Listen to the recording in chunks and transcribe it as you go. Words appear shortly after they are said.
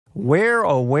Where,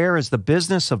 oh, where is the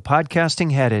business of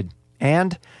podcasting headed?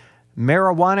 And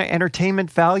marijuana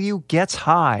entertainment value gets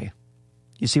high.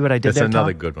 You see what I did there, Tom? That's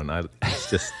another good one. It's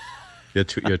just, you're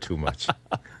too much.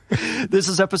 This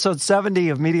is episode 70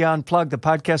 of Media Unplugged, the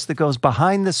podcast that goes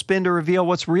behind the spin to reveal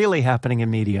what's really happening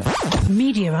in media.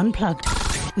 Media Unplugged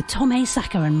with Tom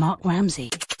Asacker and Mark Ramsey.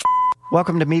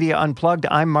 Welcome to Media Unplugged.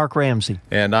 I'm Mark Ramsey.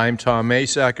 And I'm Tom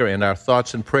Asacker, and our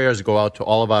thoughts and prayers go out to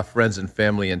all of our friends and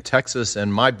family in Texas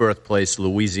and my birthplace,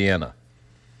 Louisiana.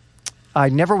 I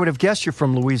never would have guessed you're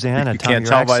from Louisiana, You Tom. can't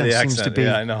Your tell by the seems accent. to be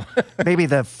Yeah, I know. maybe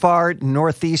the far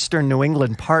northeastern New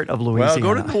England part of Louisiana.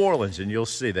 Well, go to New Orleans, and you'll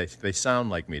see. They sound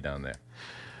like me down there.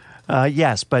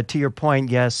 Yes, but to your point,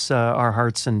 yes, our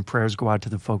hearts and prayers go out to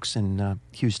the folks in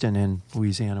Houston and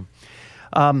Louisiana.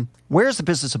 Where's the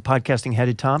business of podcasting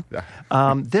headed, Tom?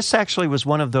 This actually was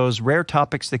one of those rare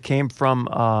topics that came from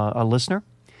a listener.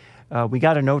 We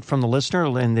got a note from the listener,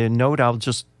 and the note, I'll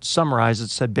just summarize it,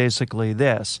 said basically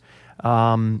this.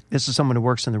 This is someone who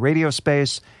works in the radio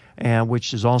space,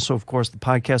 which is also, of course, the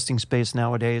podcasting space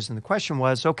nowadays. And the question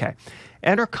was, okay,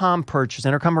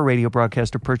 Entercom, a radio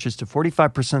broadcaster, purchased a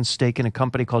 45% stake in a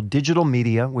company called Digital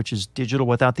Media, which is digital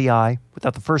without the I,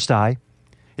 without the first I.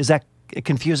 Is that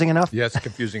confusing enough? Yes,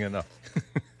 confusing enough.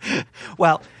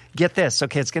 Well, get this.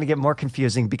 Okay, it's going to get more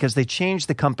confusing because they changed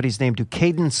the company's name to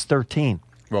Cadence 13.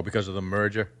 Well, because of the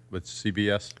merger with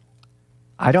CBS?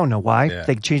 I don't know why. Yeah.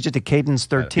 They changed it to Cadence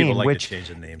 13. People like which to change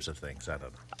the names of things. I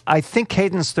don't know. I think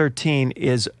Cadence 13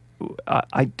 is,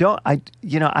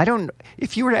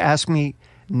 if you were to ask me,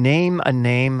 name a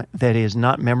name that is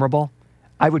not memorable,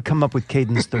 I would come up with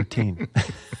Cadence 13.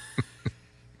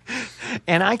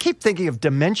 And I keep thinking of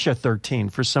Dementia 13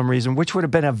 for some reason, which would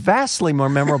have been a vastly more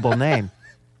memorable name.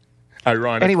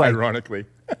 Ironically.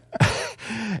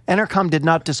 Entercom did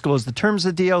not disclose the terms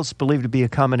of the deal. It's believed to be a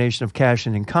combination of cash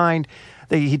and in kind.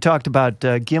 He talked about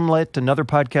Gimlet, another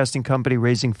podcasting company,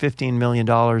 raising $15 million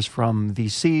from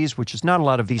VCs, which is not a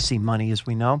lot of VC money, as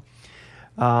we know.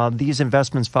 These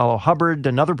investments follow Hubbard,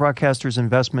 another broadcaster's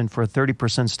investment for a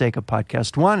 30% stake of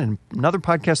Podcast One, and another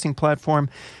podcasting platform.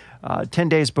 10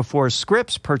 days before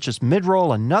Scripps purchased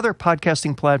Midroll, another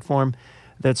podcasting platform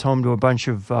that's home to a bunch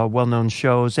of well-known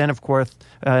shows. And of course,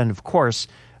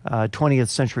 20th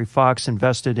Century Fox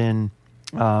invested in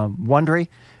Wondery,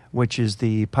 which is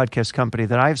the podcast company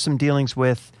that I have some dealings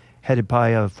with, headed by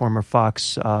a former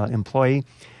Fox employee.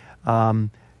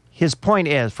 His point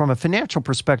is, from a financial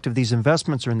perspective, these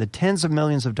investments are in the tens of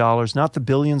millions of dollars, not the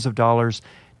billions of dollars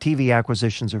TV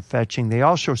acquisitions are fetching. They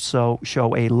also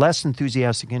show a less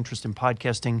enthusiastic interest in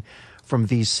podcasting from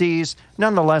VCs.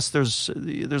 Nonetheless, there's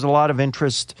a lot of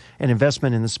interest and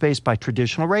investment in the space by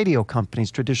traditional radio companies.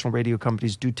 Traditional radio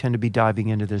companies do tend to be diving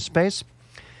into this space.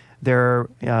 They're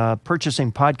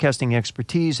purchasing podcasting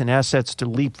expertise and assets to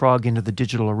leapfrog into the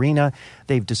digital arena.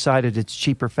 They've decided it's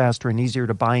cheaper, faster, and easier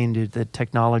to buy into the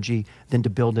technology than to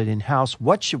build it in-house.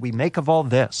 What should we make of all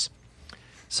this?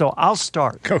 So I'll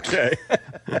start. Okay.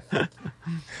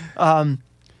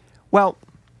 Well,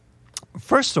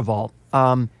 first of all,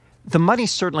 the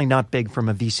money's certainly not big from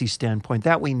a VC standpoint.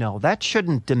 That we know. That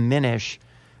shouldn't diminish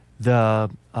the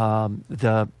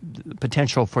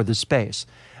potential for the space.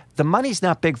 The money's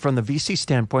not big from the VC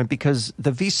standpoint because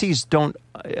the VCs don't.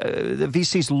 The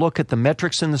VCs look at the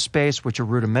metrics in the space, which are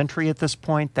rudimentary at this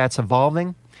point. That's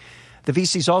evolving. The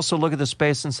VCs also look at the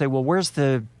space and say, "Well, where's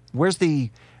the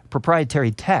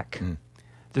proprietary tech?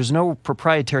 There's no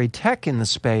proprietary tech in the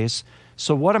space.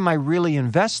 So what am I really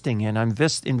investing in? I'm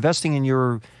investing in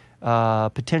your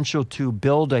potential to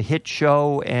build a hit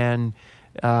show and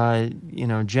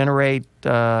generate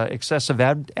excessive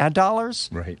ad dollars.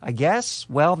 Right. I guess.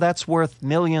 Well, that's worth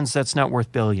millions. That's not worth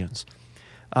billions.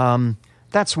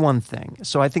 That's one thing.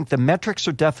 So I think the metrics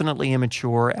are definitely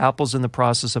immature. Apple's in the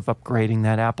process of upgrading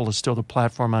that. Apple is still the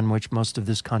platform on which most of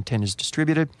this content is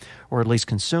distributed, or at least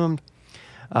consumed.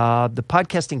 The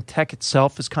podcasting tech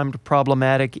itself is kind of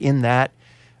problematic in that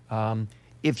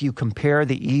if you compare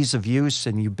the ease of use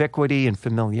and ubiquity and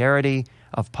familiarity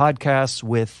of podcasts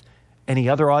with any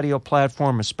other audio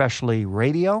platform, especially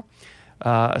radio,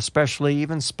 especially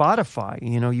even Spotify.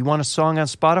 You want a song on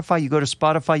Spotify, you go to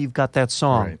Spotify, you've got that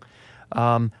song. Right.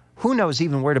 Who knows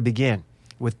even where to begin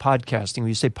with podcasting? When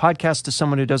you say podcast to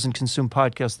someone who doesn't consume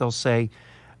podcasts, they'll say,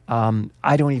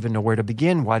 I don't even know where to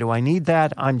begin. Why do I need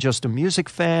that? I'm just a music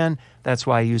fan. That's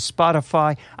why I use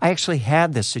Spotify. I actually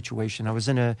had this situation. I was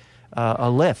in a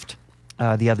Lyft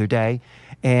the other day,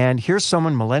 and here's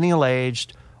someone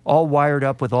millennial-aged, all wired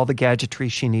up with all the gadgetry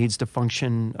she needs to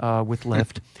function with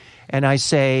Lyft. And I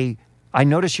say, I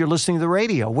notice you're listening to the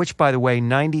radio, which, by the way,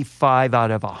 95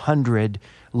 out of 100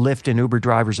 Lyft and Uber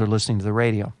drivers are listening to the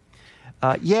radio.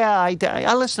 Yeah,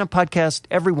 I listen to podcasts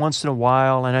every once in a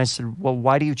while. And I said, well,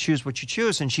 why do you choose what you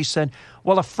choose? And she said,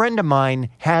 well, a friend of mine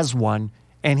has one,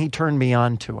 and he turned me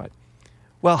on to it.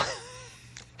 Well,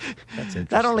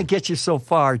 that only gets you so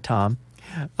far, Tom.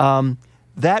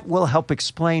 That will help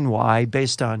explain why,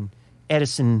 based on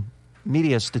Edison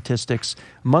media statistics,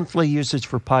 monthly usage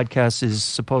for podcasts is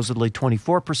supposedly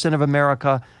 24% of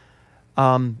America.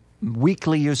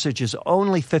 Weekly usage is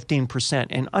only 15%.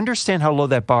 And understand how low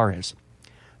that bar is.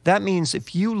 That means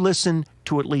if you listen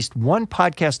to at least one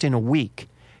podcast in a week,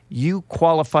 you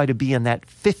qualify to be in that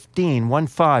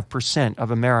 15% of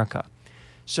America.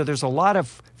 So there's a lot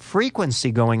of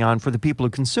frequency going on for the people who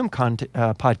consume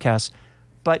podcasts,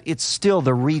 but it's still,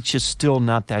 the reach is still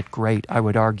not that great, I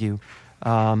would argue.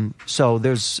 And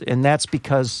that's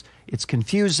because it's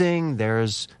confusing,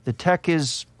 the tech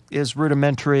is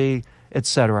rudimentary,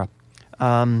 etc.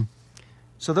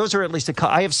 So those are at least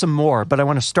I have some more, but I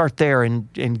want to start there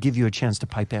and give you a chance to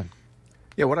pipe in.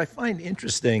 Yeah, what I find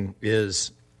interesting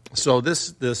is, so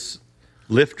this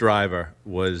Lyft driver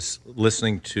was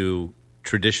listening to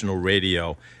traditional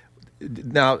radio.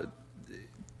 Now,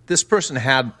 this person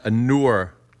had a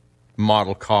newer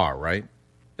model car, right?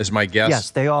 Is my guess?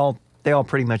 Yes, they all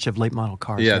pretty much have late model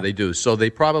cars. Yeah, they do. So they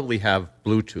probably have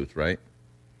Bluetooth, right?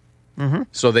 Mm-hmm.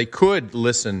 So they could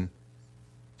listen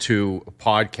to a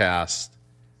podcast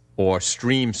or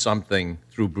stream something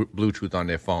through Bluetooth on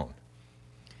their phone.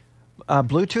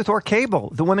 Bluetooth or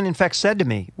cable. The woman, in fact, said to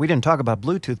me, we didn't talk about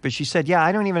Bluetooth, but she said, yeah,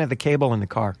 I don't even have the cable in the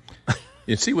car.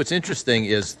 You see, what's interesting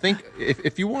is, think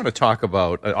if you want to talk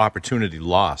about an opportunity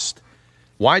lost,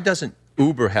 why doesn't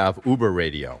Uber have Uber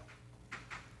radio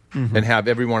and have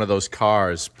every one of those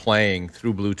cars playing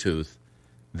through Bluetooth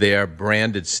their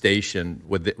branded station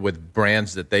with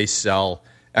brands that they sell?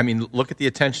 I mean, look at the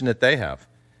attention that they have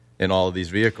in all of these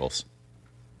vehicles.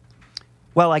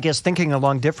 Well, I guess thinking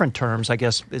along different terms, I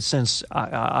guess since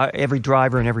every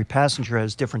driver and every passenger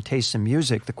has different tastes in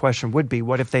music, the question would be,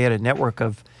 what if they had a network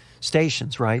of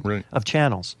stations, right? Of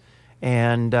channels?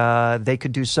 And they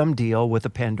could do some deal with a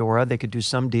Pandora. They could do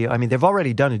some deal. I mean, they've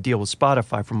already done a deal with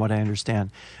Spotify, from what I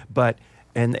understand.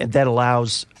 And that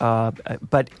allows,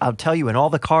 but I'll tell you, in all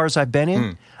the cars I've been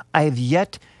in, I have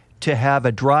yet to have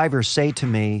a driver say to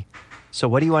me, so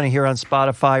what do you want to hear on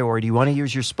Spotify, or do you want to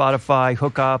use your Spotify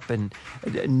hookup? And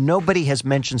nobody has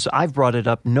mentioned, so I've brought it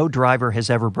up. No driver has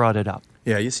ever brought it up.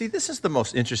 Yeah, you see, this is the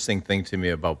most interesting thing to me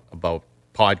about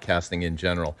podcasting in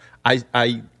general. I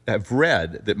have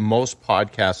read that most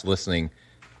podcast listening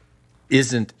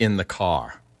isn't in the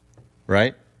car,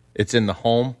 right? It's in the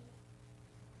home.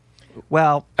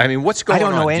 Well, I mean, what's going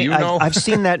on? Do you know? I've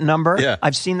seen that number. Yeah.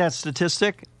 I've seen that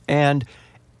statistic, and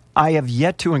I have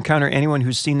yet to encounter anyone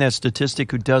who's seen that statistic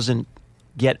who doesn't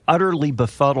get utterly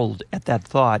befuddled at that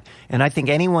thought. And I think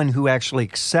anyone who actually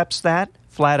accepts that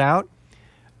flat out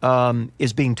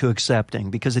is being too accepting,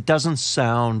 because it doesn't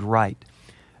sound right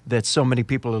that so many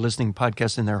people are listening to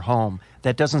podcasts in their home.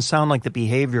 That doesn't sound like the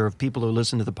behavior of people who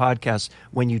listen to the podcast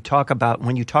when you talk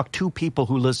to people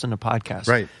who listen to podcasts.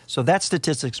 Right. So that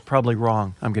statistic's probably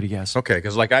wrong, I'm going to guess. Okay,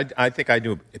 because I think I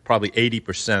do probably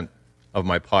 80% of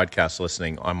my podcast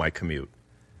listening on my commute.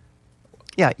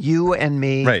 Yeah, you and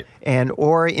me, right.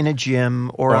 or in a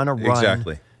gym, or on a run.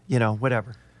 Exactly.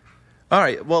 Whatever. All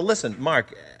right, well, listen,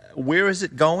 Mark, where is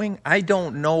it going? I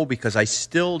don't know, because I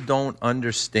still don't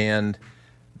understand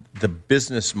the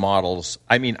business models.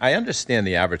 I mean, I understand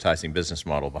the advertising business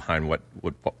model behind what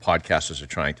podcasters are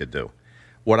trying to do.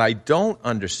 What I don't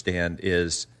understand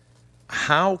is,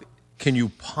 how can you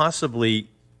possibly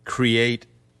create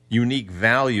unique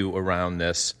value around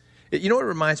this? You know what it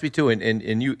reminds me too,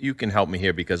 and you can help me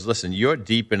here, because listen, you're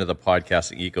deep into the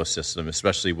podcasting ecosystem,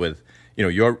 especially with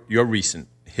your recent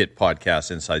hit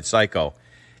podcast, Inside Psycho.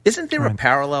 Isn't there a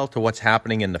parallel to what's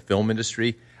happening in the film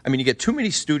industry? I mean, you get too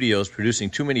many studios producing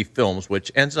too many films,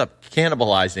 which ends up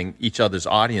cannibalizing each other's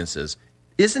audiences.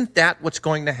 Isn't that what's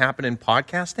going to happen in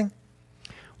podcasting?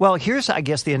 Well, here's, I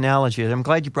guess, the analogy. I'm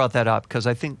glad you brought that up, because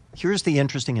I think here's the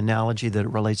interesting analogy that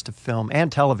relates to film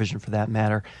and television, for that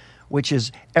matter, which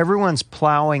is everyone's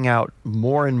plowing out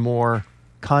more and more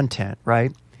content,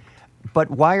 right? But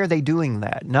why are they doing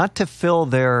that? Not to fill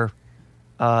their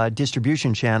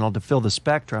distribution channel, to fill the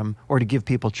spectrum, or to give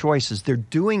people choices. They're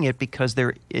doing it because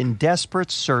they're in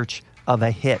desperate search of a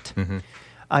hit. Mm-hmm.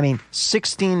 I mean,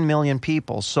 16 million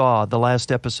people saw the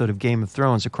last episode of Game of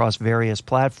Thrones across various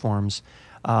platforms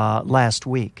last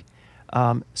week.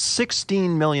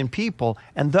 16 million people.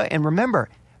 And remember,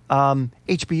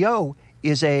 HBO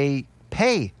is a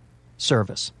pay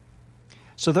service.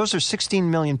 So those are 16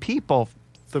 million people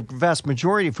the vast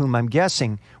majority of whom I'm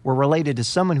guessing were related to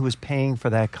someone who was paying for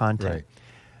that content.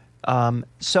 Right.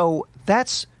 So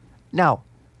that's now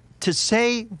to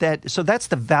say that. So that's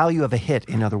the value of a hit.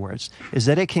 In other words, is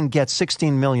that it can get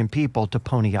 16 million people to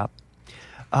pony up.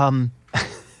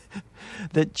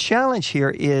 The challenge here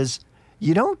is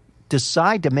you don't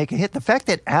decide to make a hit. The fact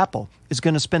that Apple is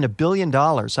going to spend $1 billion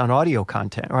on audio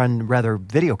content, or on rather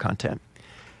video content,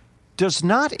 does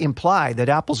not imply that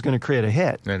Apple's going to create a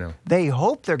hit. I know. They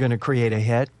hope they're going to create a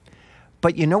hit,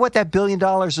 but you know what that $1 billion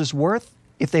is worth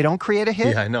if they don't create a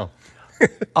hit? Yeah, I know.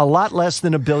 A lot less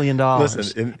than $1 billion.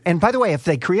 Listen, and by the way, if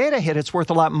they create a hit, it's worth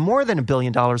a lot more than $1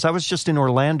 billion. I was just in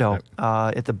Orlando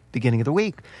at the beginning of the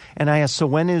week, and I asked, so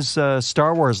when is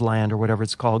Star Wars Land, or whatever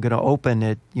it's called, going to open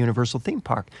at Universal Theme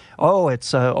Park? Oh,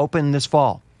 it's open this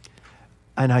fall.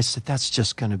 And I said, that's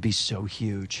just going to be so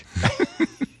huge.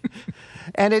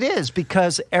 And it is,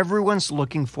 because everyone's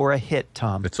looking for a hit,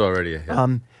 Tom. It's already a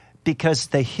hit. Because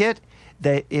the hit,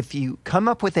 if you come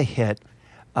up with a hit,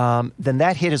 then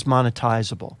that hit is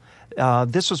monetizable.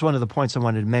 This was one of the points I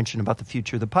wanted to mention about the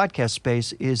future of the podcast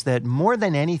space, is that more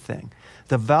than anything,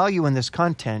 the value in this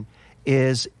content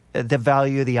is the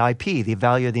value of the IP, the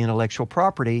value of the intellectual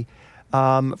property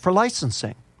for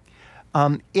licensing.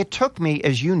 It took me,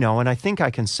 as you know, and I think I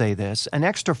can say this, an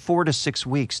extra 4 to 6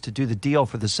 weeks to do the deal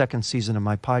for the second season of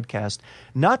my podcast,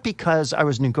 not because I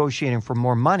was negotiating for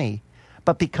more money,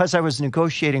 but because I was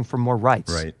negotiating for more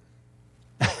rights. Right.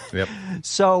 Yep.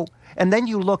 So, and then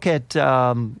you look at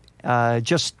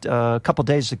just a couple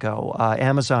days ago,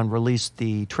 Amazon released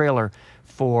the trailer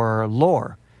for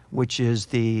Lore, which is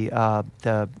the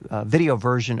video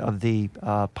version of the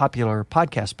popular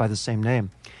podcast by the same name,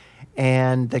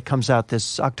 and that comes out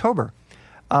this October.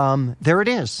 There it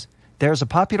is. There's a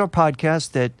popular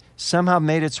podcast that somehow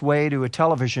made its way to a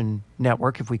television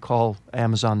network, if we call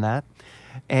Amazon that,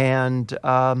 and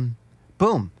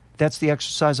boom. That's the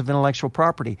exercise of intellectual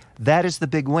property. That is the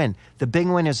big win. The big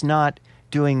win is not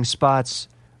doing spots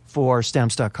for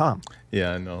stamps.com.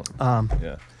 Yeah, I know.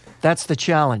 Yeah. That's the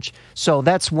challenge. So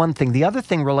that's one thing. The other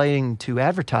thing relating to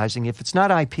advertising, if it's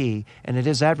not IP and it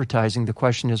is advertising, the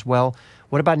question is, well,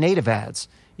 what about native ads?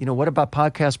 You know, what about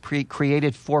podcasts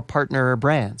created for partner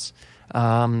brands?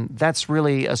 That's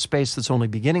really a space that's only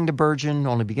beginning to burgeon,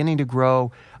 only beginning to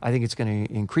grow. I think it's going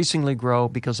to increasingly grow,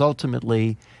 because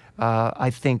ultimately, I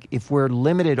think if we're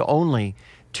limited only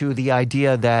to the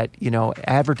idea that, you know,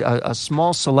 a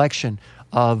small selection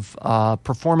of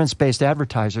performance-based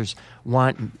advertisers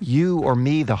want you or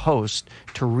me, the host,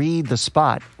 to read the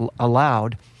spot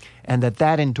aloud, and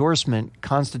that endorsement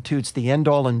constitutes the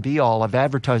end-all and be-all of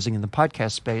advertising in the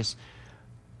podcast space,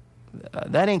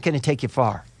 that ain't going to take you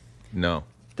far. No.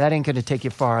 That ain't going to take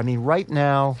you far. I mean, right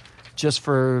now, just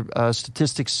for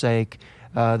statistics' sake,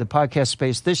 the podcast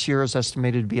space this year is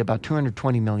estimated to be about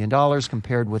 $220 million,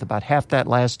 compared with about half that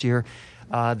last year.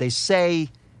 They say,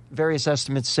 various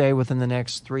estimates say, within the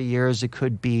next 3 years it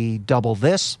could be double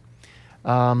this.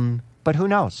 But who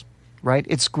knows, right?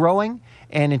 It's growing.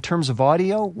 And in terms of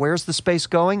audio, where's the space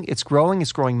going? It's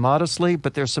growing modestly,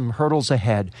 but there's some hurdles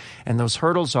ahead. And those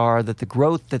hurdles are that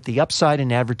the upside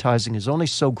in advertising is only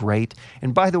so great.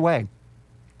 And by the way,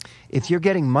 if you're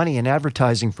getting money in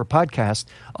advertising for podcasts,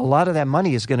 a lot of that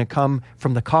money is going to come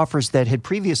from the coffers that had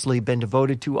previously been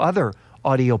devoted to other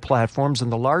audio platforms,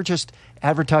 and the largest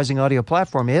advertising audio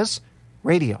platform is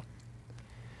radio.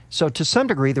 So to some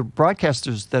degree, the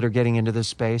broadcasters that are getting into this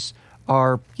space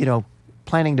are, you know,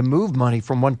 planning to move money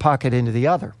from one pocket into the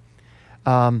other.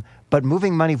 But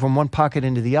moving money from one pocket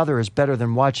into the other is better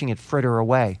than watching it fritter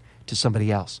away to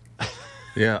somebody else.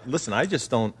 Yeah, listen,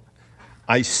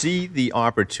 I see the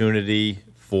opportunity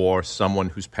for someone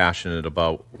who's passionate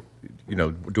about, you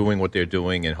know, doing what they're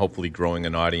doing and hopefully growing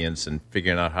an audience and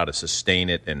figuring out how to sustain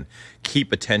it and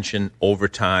keep attention over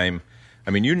time.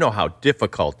 I mean, you know how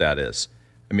difficult that is.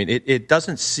 I mean, it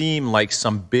doesn't seem like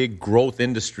some big growth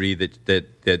industry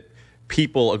that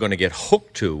people are going to get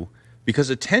hooked to, because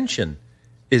attention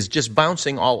is just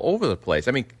bouncing all over the place.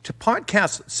 I mean, to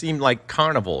podcasts seem like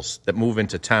carnivals that move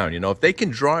into town. You know, if they can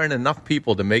draw in enough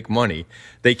people to make money,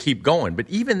 they keep going. But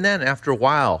even then, after a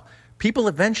while, people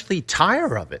eventually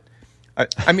tire of it.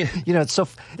 I mean, you know, it's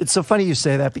so funny you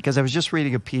say that, because I was just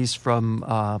reading a piece from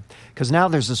because now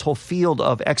there's this whole field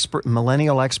of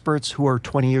millennial experts who are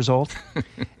 20 years old,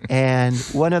 and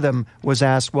one of them was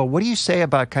asked, well, what do you say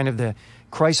about kind of the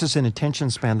crisis in attention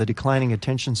span, the declining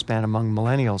attention span among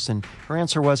millennials? And her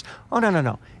answer was, oh,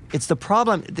 no. It's the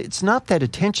problem. It's not that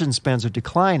attention spans are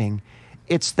declining.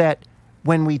 It's that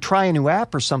when we try a new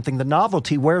app or something, the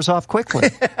novelty wears off quickly.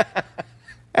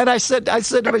 And I said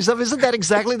to myself, isn't that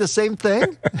exactly the same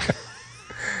thing?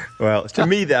 Well, to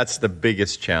me, that's the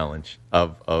biggest challenge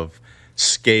of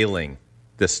scaling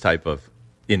this type of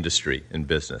industry and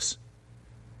business.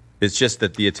 It's just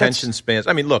that the attention spans.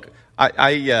 I mean, look,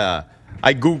 I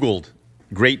Googled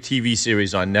great TV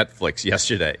series on Netflix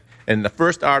yesterday, and the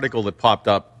first article that popped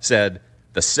up said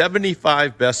the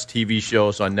 75 best TV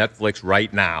shows on Netflix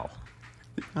right now.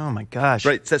 Oh my gosh!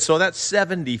 Right, so that's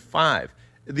 75.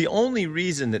 The only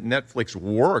reason that Netflix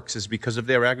works is because of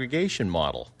their aggregation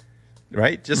model,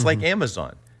 right? Just like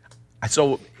Amazon.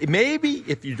 So maybe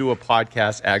if you do a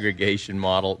podcast aggregation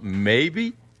model,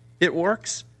 maybe it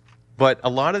works. But a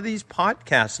lot of these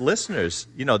podcast listeners,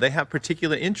 they have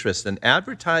particular interests, and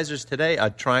advertisers today are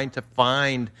trying to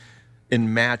find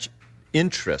and match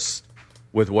interests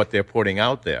with what they're putting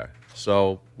out there.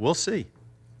 So we'll see.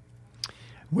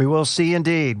 We will see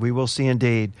indeed. We will see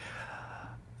indeed.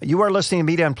 You are listening to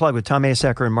Media Unplugged with Tom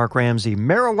Asacker and Mark Ramsey.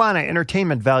 Marijuana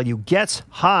entertainment value gets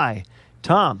high.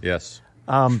 Tom. Yes.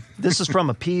 This is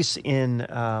from a piece in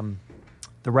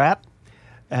The Wrap.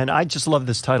 And I just love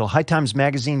this title. High Times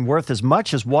Magazine worth as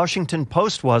much as Washington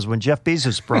Post was when Jeff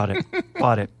Bezos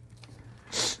bought it.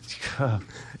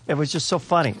 It was just so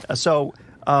funny. So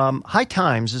High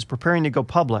Times is preparing to go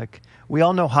public. We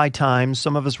all know High Times.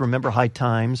 Some of us remember High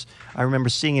Times. I remember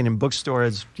seeing it in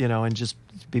bookstores, and just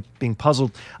being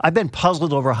puzzled. I've been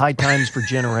puzzled over High Times for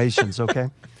generations, okay?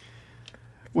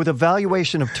 With a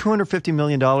valuation of $250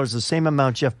 million, the same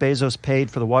amount Jeff Bezos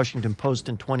paid for the Washington Post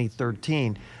in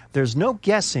 2013, there's no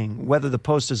guessing whether the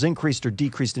Post has increased or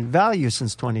decreased in value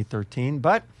since 2013,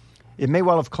 but it may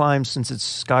well have climbed since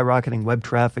its skyrocketing web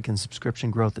traffic and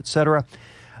subscription growth, etc.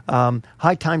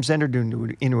 High Times entered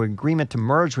into an agreement to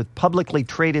merge with publicly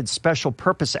traded Special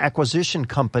Purpose Acquisition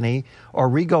Company, or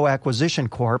Rego Acquisition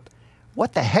Corp.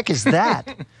 What the heck is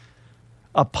that?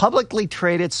 A publicly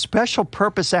traded Special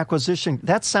Purpose Acquisition.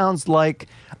 That sounds like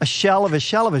a shell of a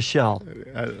shell of a shell.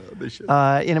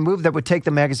 In a move that would take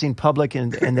the magazine public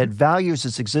and that values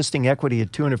its existing equity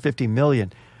at $250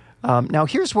 million. Now,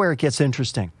 here's where it gets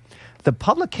interesting. The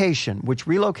publication, which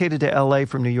relocated to L.A.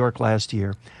 from New York last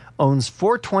year, owns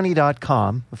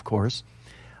 420.com, of course,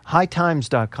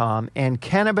 hightimes.com, and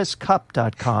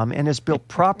cannabiscup.com, and has built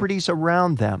properties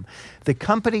around them. The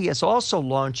company is also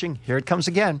launching, here it comes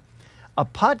again, a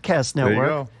podcast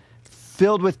network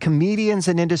filled with comedians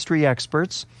and industry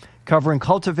experts covering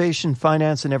cultivation,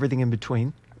 finance, and everything in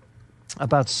between.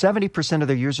 About 70% of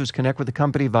their users connect with the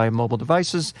company via mobile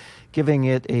devices, giving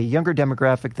it a younger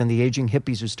demographic than the aging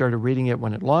hippies who started reading it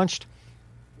when it launched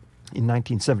in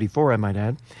 1974, I might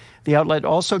add. The outlet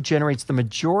also generates the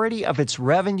majority of its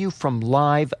revenue from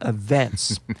live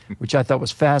events, which I thought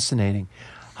was fascinating.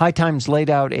 High Times laid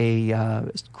out a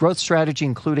growth strategy,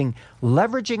 including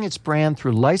leveraging its brand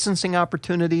through licensing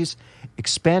opportunities,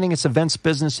 expanding its events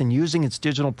business, and using its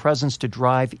digital presence to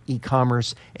drive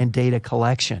e-commerce and data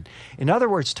collection. In other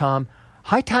words, Tom,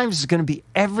 High Times is going to be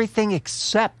everything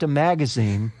except a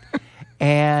magazine,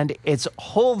 and its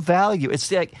whole value,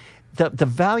 it's like the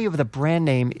value of the brand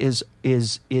name is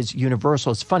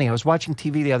universal. It's funny. I was watching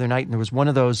TV the other night, and there was one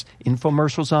of those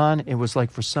infomercials on. It was like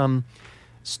for some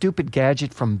stupid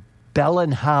gadget from Bell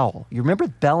 & Howell. You remember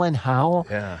Bell & Howell?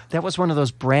 Yeah. That was one of those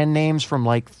brand names from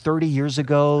like 30 years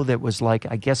ago that was like,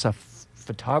 I guess, a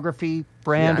photography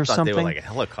brand or something. They were like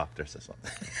helicopters or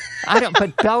something.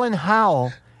 But Bell &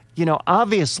 Howell,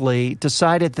 obviously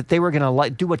decided that they were going to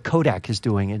do what Kodak is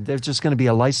doing, and there's just going to be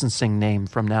a licensing name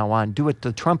from now on. Do what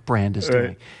the Trump brand is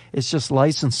doing. It's just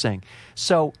licensing.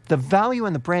 So the value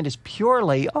in the brand is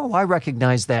purely, I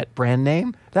recognize that brand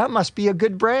name. That must be a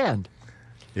good brand.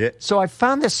 Yeah. So I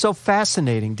found this so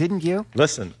fascinating, didn't you?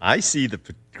 Listen, I see the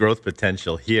growth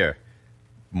potential here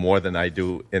more than I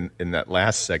do in that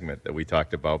last segment that we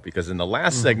talked about, because in the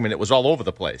last segment, it was all over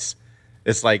the place.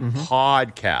 It's like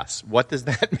podcasts. What does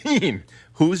that mean?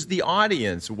 Who's the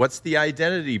audience? What's the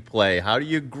identity play? How do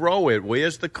you grow it?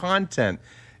 Where's the content?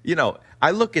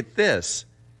 I look at this,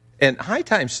 and High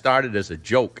Times started as a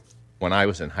joke when I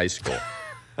was in high school.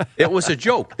 It was a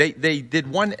joke. They did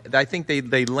one, I think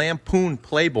they lampooned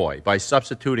Playboy by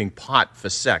substituting pot for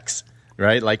sex,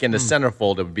 right? Like in the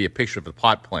centerfold, it would be a picture of the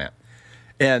pot plant.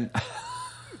 And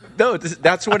no,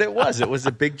 that's what it was. It was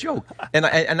a big joke. And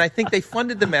I think they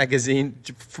funded the magazine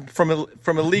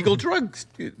from illegal drug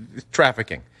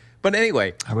trafficking. But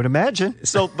anyway. I would imagine.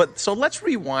 So let's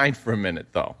rewind for a minute,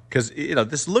 though, because,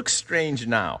 this looks strange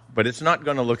now, but it's not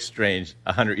going to look strange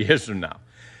 100 years from now.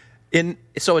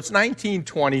 So it's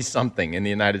 1920-something in the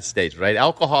United States, right?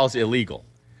 Alcohol is illegal.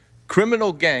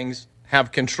 Criminal gangs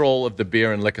have control of the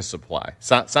beer and liquor supply.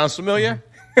 Sounds familiar?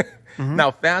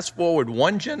 Now, fast forward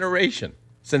one generation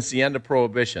since the end of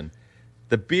Prohibition,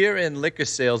 The beer and liquor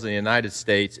sales in the United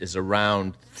States is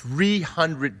around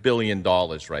 $300 billion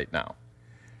right now.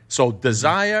 So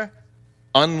desire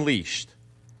unleashed.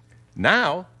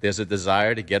 Now there's a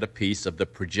desire to get a piece of the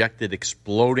projected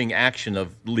exploding action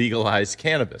of legalized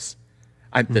cannabis.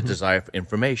 The desire for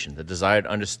information, the desire to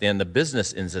understand the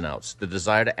business ins and outs, the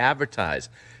desire to advertise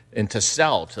and to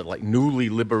sell to like newly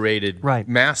liberated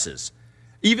masses.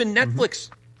 Even Netflix,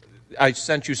 I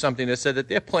sent you something that said that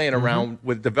they're playing around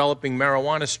with developing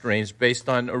marijuana strains based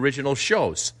on original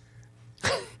shows.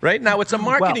 Right? Now it's a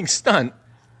marketing stunt.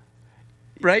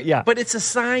 Right? Yeah. But it's a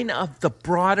sign of the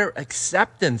broader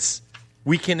acceptance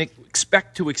we can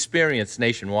expect to experience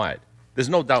nationwide. There's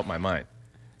no doubt in my mind.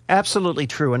 Absolutely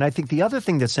true. And I think the other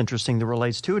thing that's interesting that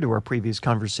relates to our previous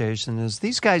conversation is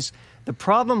these guys, the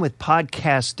problem with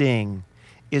podcasting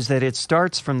is that it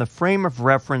starts from the frame of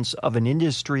reference of an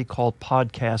industry called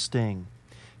podcasting.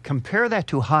 Compare that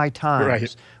to High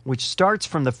Times, which starts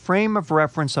from the frame of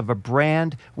reference of a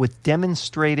brand with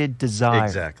demonstrated desire.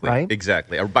 Exactly. Right?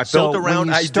 Exactly. Built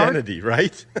around identity,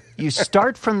 right? You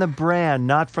start from the brand,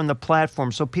 not from the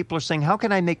platform. So people are saying, how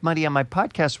can I make money on my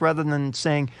podcast, rather than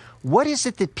saying, what is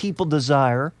it that people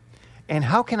desire? And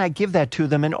how can I give that to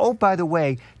them? And oh, by the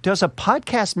way, does a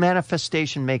podcast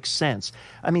manifestation make sense?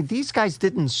 I mean, these guys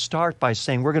didn't start by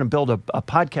saying we're going to build a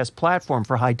podcast platform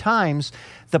for High Times.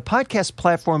 The podcast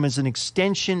platform is an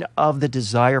extension of the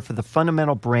desire for the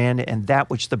fundamental brand and that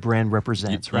which the brand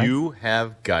represents, right? You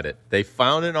have got it. They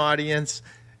found an audience.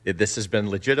 This has been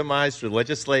legitimized through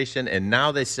legislation, and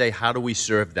now they say, how do we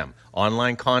serve them?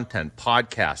 Online content,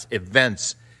 podcasts,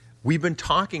 events. We've been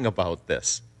talking about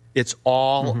this. It's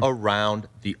all around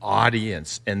the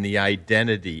audience and the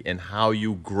identity and how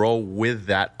you grow with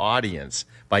that audience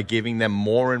by giving them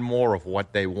more and more of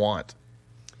what they want.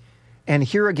 And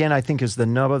here again, I think, is the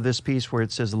nub of this piece where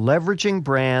it says leveraging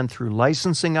brand through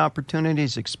licensing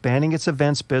opportunities, expanding its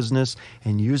events business,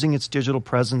 and using its digital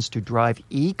presence to drive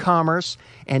e-commerce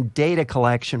and data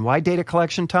collection. Why data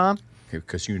collection, Tom?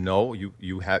 Because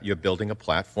you're building a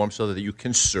platform so that you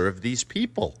can serve these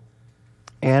people.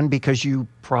 And because you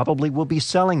probably will be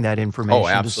selling that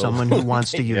information to someone who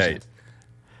wants to use it.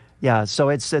 Yeah, so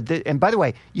it's and by the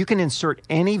way, you can insert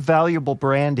any valuable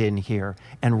brand in here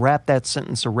and wrap that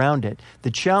sentence around it.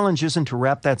 The challenge isn't to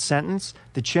wrap that sentence.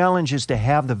 The challenge is to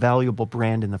have the valuable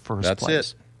brand in the first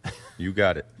place. That's it. You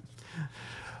got it.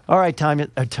 All right,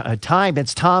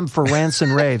 it's time for Rants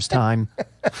and Raves time.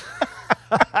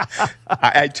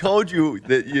 I told you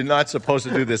that you're not supposed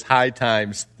to do this High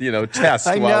Times, test.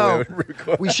 I know. While we're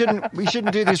recording. We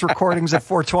shouldn't do these recordings at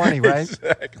 4:20, right?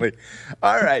 Exactly.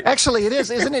 All right. Actually, it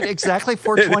is, isn't it? Exactly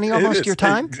 4:20 almost your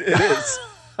time. It is.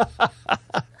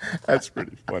 That's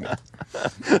pretty funny.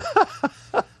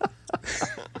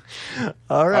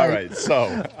 All right. All right.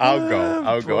 So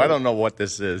I'll go. I don't know what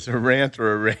this is, a rant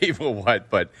or a rave or what,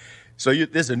 but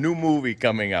there's a new movie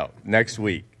coming out next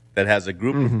week that has a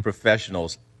group of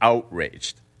professionals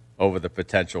outraged over the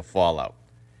potential fallout.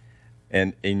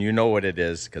 And you know what it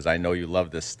is, because I know you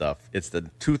love this stuff. It's the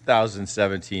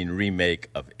 2017 remake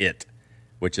of It,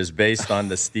 which is based on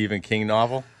the Stephen King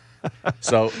novel.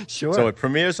 So it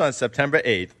premieres on September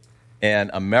 8th,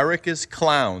 and America's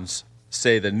clowns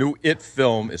say the new It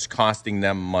film is costing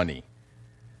them money.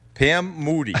 Pam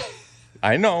Moody,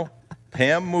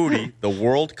 Pam Moody, the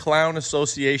World Clown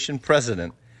Association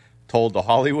president, told the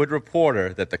Hollywood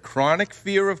Reporter that the chronic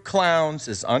fear of clowns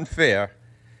is unfair,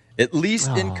 at least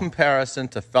in comparison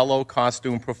to fellow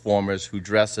costume performers who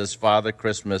dress as Father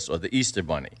Christmas or the Easter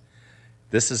Bunny.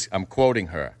 I'm quoting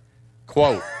her,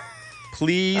 quote,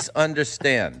 "Please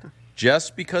understand,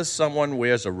 just because someone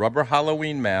wears a rubber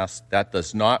Halloween mask, that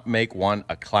does not make one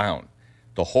a clown.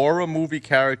 The horror movie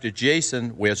character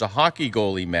Jason wears a hockey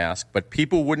goalie mask, but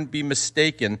people would be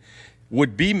mistaken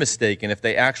if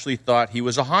they actually thought he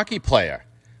was a hockey player.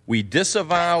 We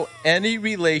disavow any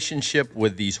relationship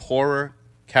with these horror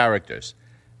characters."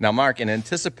 Now, Mark, in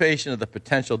anticipation of the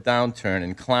potential downturn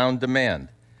in clown demand,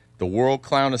 the World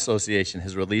Clown Association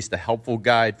has released a helpful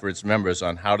guide for its members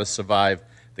on how to survive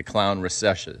the clown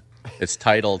recession. It's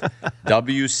titled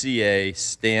WCA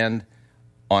Stand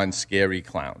on Scary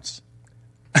Clowns.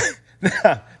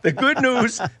 The good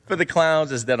news for the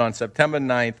clowns is that on September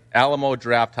 9th, Alamo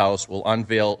Drafthouse will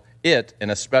unveil It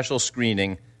in a special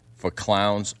screening for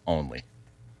clowns only.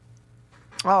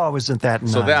 Oh, isn't that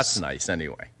nice? So that's nice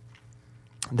anyway.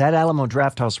 That Alamo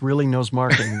Drafthouse really knows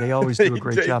marketing. They always do a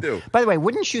great job. Do. By the way,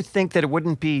 wouldn't you think that it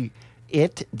wouldn't be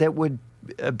It that would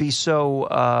be so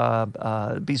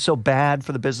bad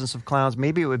for the business of clowns?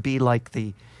 Maybe it would be like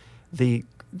the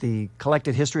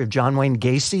collected history of John Wayne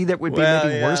Gacy that would be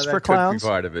maybe worse for clowns. Could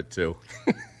be part of it too.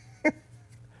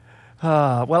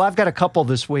 Well, I've got a couple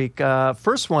this week.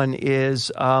 First one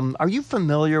is, are you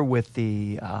familiar with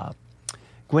the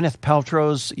Gwyneth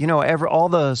Paltrow's? You know, all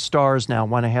the stars now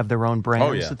want to have their own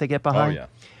brands that they get behind.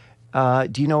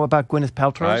 Do you know about Gwyneth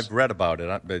Paltrow's? I've read about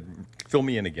it. But fill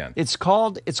me in again. It's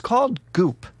called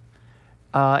GOOP.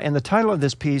 And the title of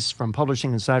this piece from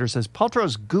Publishing Insider says,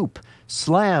 Paltrow's GOOP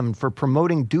slammed for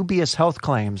promoting dubious health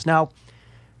claims. Now,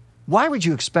 why would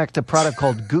you expect a product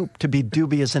called GOOP to be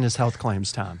dubious in its health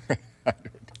claims, Tom?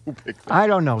 I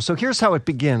don't know. So here's how it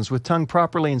begins, with tongue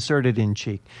properly inserted in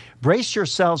cheek. Brace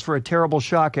yourselves for a terrible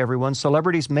shock, everyone.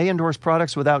 Celebrities may endorse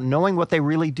products without knowing what they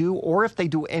really do or if they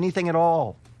do anything at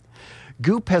all.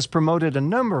 GOOP has promoted a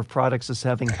number of products as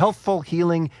having healthful,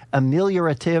 healing,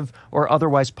 ameliorative, or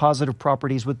otherwise positive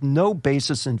properties with no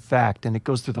basis in fact. And it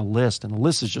goes through the list, and the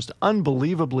list is just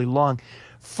unbelievably long.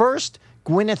 First,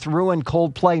 Gwyneth ruined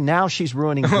Coldplay. Now she's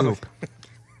ruining GOOP.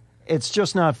 It's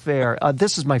just not fair.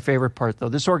 This is my favorite part, though.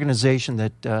 This organization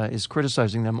that is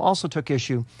criticizing them also took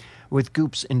issue with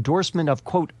GOOP's endorsement of,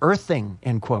 quote, earthing,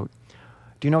 end quote.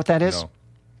 Do you know what that is? No.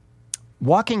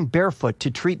 Walking barefoot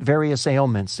to treat various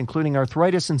ailments, including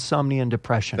arthritis, insomnia, and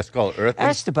depression. That's called earthing?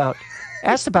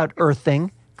 Asked about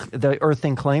earthing, the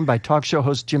earthing claim by talk show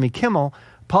host Jimmy Kimmel,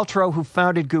 Paltrow, who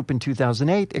founded GOOP in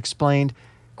 2008, explained,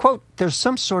 quote, there's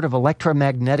some sort of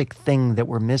electromagnetic thing that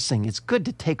we're missing. It's good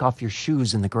to take off your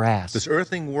shoes in the grass. Does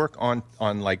earthing work on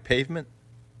like pavement?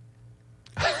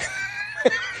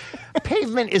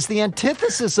 Pavement is the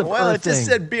antithesis of earthing. Well, it just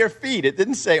said bare feet. It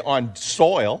didn't say on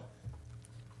soil.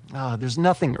 Oh, there's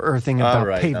nothing earthing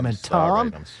about pavement,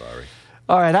 Tom. I'm sorry.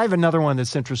 All right, I have another one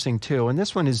that's interesting, too. And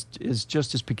this one is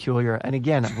just as peculiar. And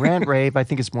again, rant rave. I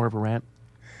think it's more of a rant.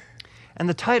 And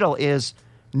the title is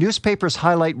Newspapers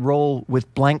Highlight Roll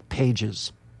with Blank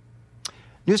Pages.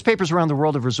 Newspapers around the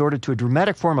world have resorted to a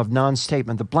dramatic form of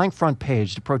non-statement, the blank front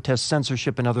page, to protest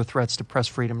censorship and other threats to press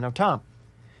freedom. Now, Tom,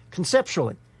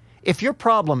 conceptually, if your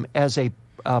problem as a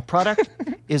product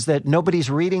is that nobody's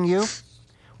reading you,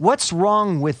 what's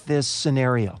wrong with this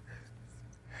scenario?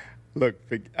 Look,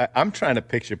 I'm trying to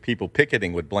picture people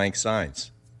picketing with blank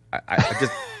signs. I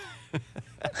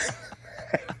just,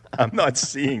 I'm not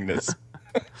seeing this.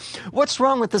 What's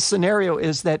wrong with this scenario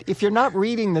is that if you're not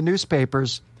reading the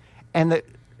newspapers and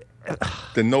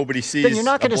then nobody sees, then you're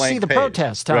not going to see the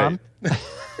protest, Tom. Right.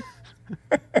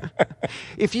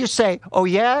 If you say, oh,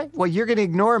 yeah, well, you're going to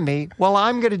ignore me, well,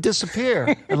 I'm going to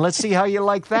disappear. And let's see how you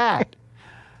like that.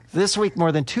 This week,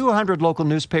 more than 200 local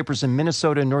newspapers in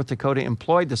Minnesota and North Dakota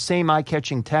employed the same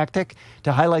eye-catching tactic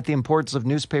to highlight the importance of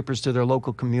newspapers to their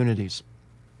local communities.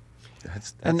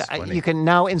 That's and funny. You can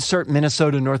now insert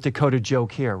Minnesota, North Dakota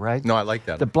joke here, right? No, I like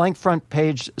that. The blank front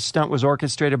page stunt was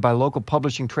orchestrated by local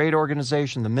publishing trade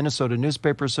organization, the Minnesota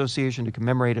Newspaper Association, to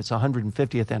commemorate its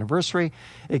 150th anniversary.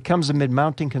 It comes amid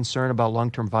mounting concern about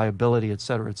long-term viability, et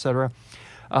cetera, et cetera.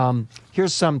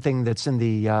 Here's something that's in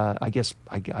the, I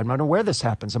don't know where this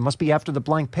happens. It must be after the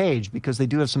blank page because they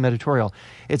do have some editorial.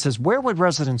 It says, where would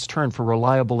residents turn for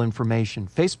reliable information?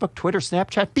 Facebook, Twitter,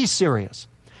 Snapchat? Be serious.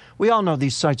 We all know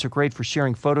these sites are great for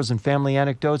sharing photos and family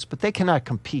anecdotes, but they cannot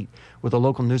compete with a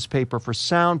local newspaper for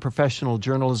sound professional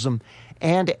journalism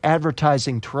and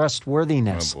advertising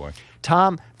trustworthiness. Oh, boy.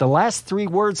 Tom, the last three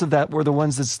words of that were the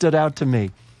ones that stood out to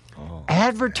me. Oh.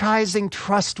 Advertising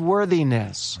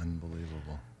trustworthiness.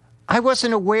 Unbelievable. I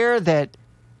wasn't aware that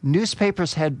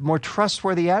newspapers had more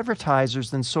trustworthy advertisers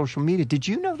than social media. Did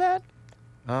you know that?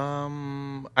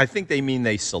 I think they mean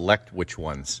they select which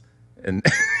ones. And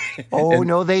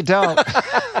no, they don't.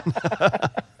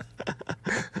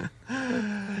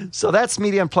 So that's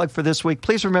Media Unplugged for this week.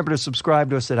 Please remember to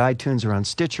subscribe to us at iTunes or on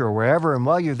Stitcher or wherever. And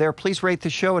while you're there, please rate the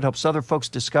show. It helps other folks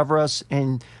discover us.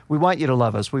 And we want you to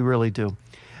love us. We really do.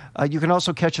 You can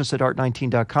also catch us at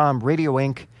art19.com, Radio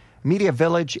Inc., Media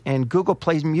Village, and Google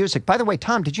Play Music. By the way,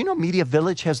 Tom, did you know Media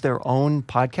Village has their own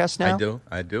podcast now?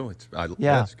 I do. It's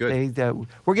good.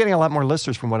 We're getting a lot more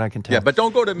listeners from what I can tell. Yeah, but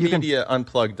don't go to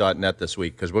MediaUnplugged.net this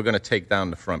week because we're going to take down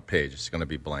the front page. It's going to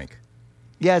be blank.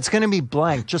 Yeah, it's going to be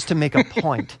blank just to make a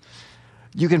point.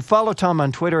 You can follow Tom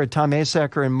on Twitter at Tom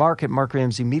Asacker and Mark at Mark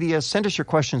Ramsey Media. Send us your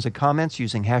questions and comments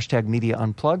using hashtag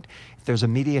MediaUnplugged. If there's a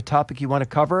media topic you want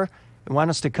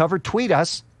us to cover, tweet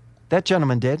us. That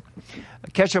gentleman did.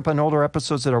 Catch up on older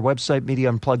episodes at our website,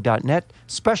 MediaUnplugged.net.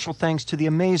 Special thanks to the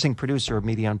amazing producer of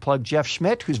Media Unplugged, Jeff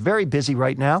Schmidt, who's very busy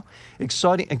right now.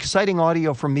 Exciting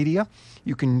audio from Media.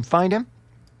 You can find him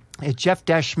at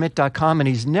jeff-schmidt.com, and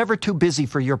he's never too busy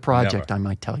for your project, I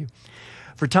might tell you.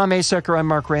 For Tom Asacker, I'm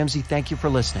Mark Ramsey. Thank you for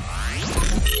listening.